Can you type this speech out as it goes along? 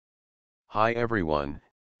Hi everyone,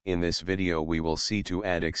 in this video we will see to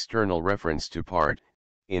add external reference to part,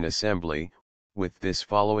 in assembly, with this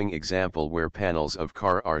following example where panels of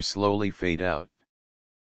car are slowly fade out.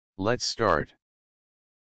 Let's start.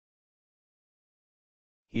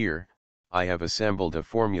 Here, I have assembled a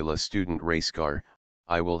Formula Student race car.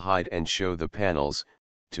 I will hide and show the panels,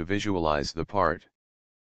 to visualize the part.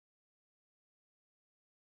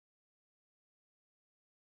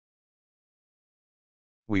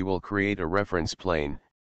 We will create a reference plane,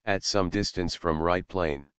 at some distance from right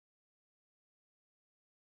plane.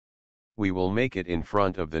 We will make it in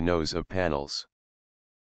front of the nose of panels.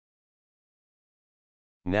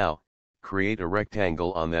 Now, create a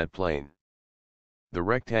rectangle on that plane. The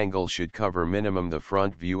rectangle should cover minimum the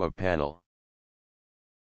front view of panel.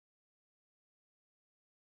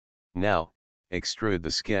 Now, extrude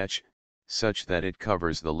the sketch, such that it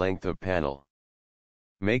covers the length of panel.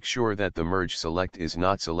 Make sure that the merge select is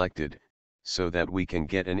not selected, so that we can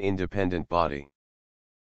get an independent body.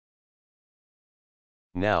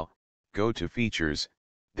 Now, go to Features,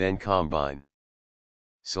 then Combine.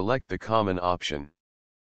 Select the Common option.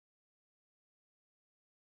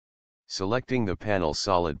 Selecting the panel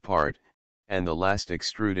solid part, and the last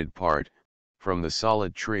extruded part, from the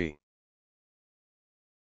solid tree.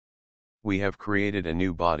 We have created a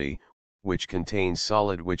new body, which contains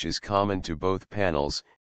solid which is common to both panels,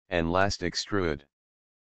 and last extrude.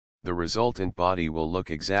 The resultant body will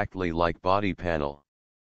look exactly like body panel.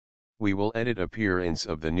 We will edit appearance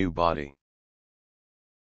of the new body.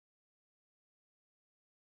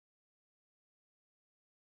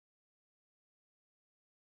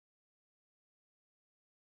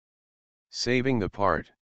 Saving the part.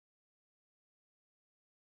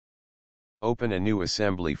 Open a new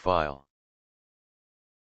assembly file.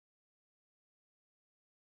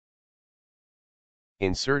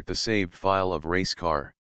 Insert the saved file of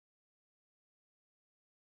racecar.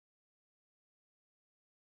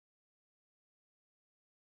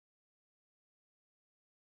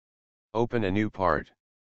 Open a new part.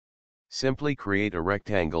 Simply create a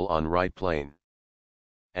rectangle on right plane.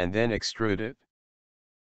 And then extrude it.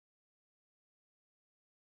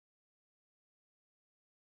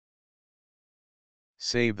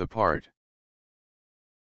 Save the part.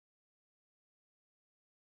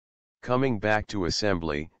 Coming back to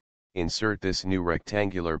assembly, insert this new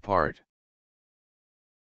rectangular part.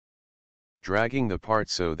 Dragging the part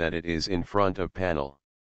so that it is in front of panel.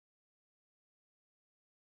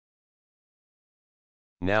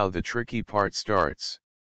 Now the tricky part starts.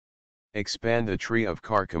 Expand the tree of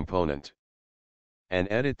car component. And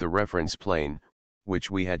edit the reference plane, which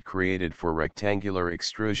we had created for rectangular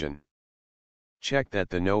extrusion. Check that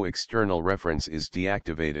the no external reference is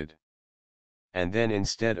deactivated. And then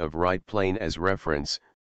instead of right plane as reference,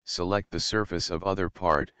 select the surface of other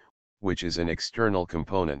part, which is an external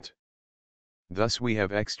component. Thus we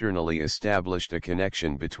have externally established a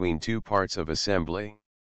connection between two parts of assembly.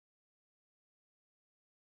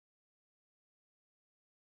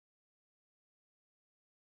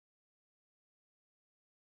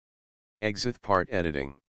 Exit part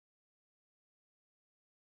editing.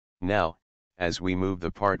 Now, as we move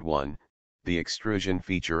the part 1, the extrusion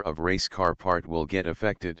feature of race car part will get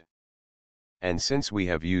affected. And since we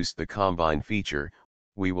have used the combine feature,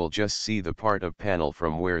 we will just see the part of panel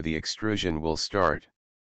from where the extrusion will start.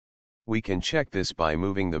 We can check this by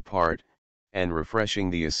moving the part, and refreshing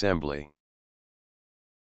the assembly.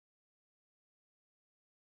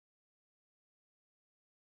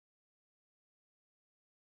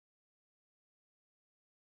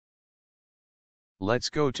 Let's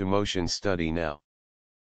go to motion study now.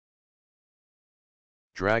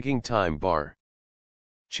 Dragging time bar.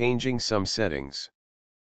 Changing some settings.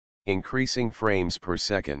 Increasing frames per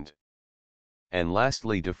second. And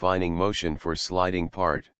lastly defining motion for sliding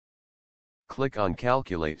part. Click on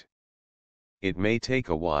Calculate. It may take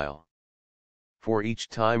a while. For each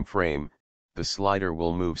time frame, the slider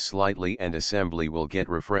will move slightly and assembly will get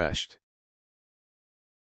refreshed.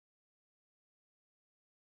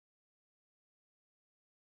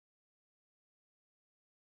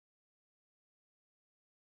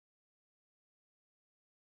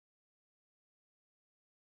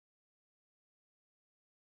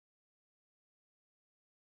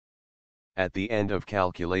 At the end of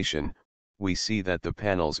calculation, we see that the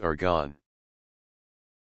panels are gone.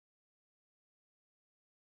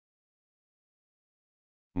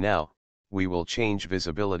 Now, we will change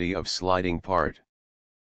visibility of sliding part.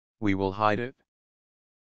 We will hide it.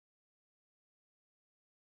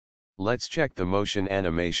 Let's check the motion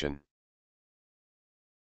animation.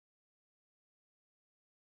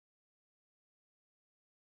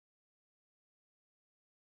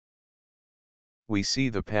 We see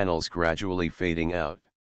the panels gradually fading out.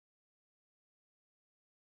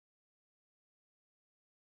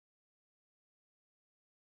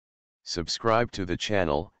 Subscribe to the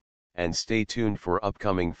channel, and stay tuned for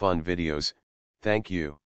upcoming fun videos. Thank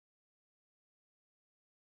you.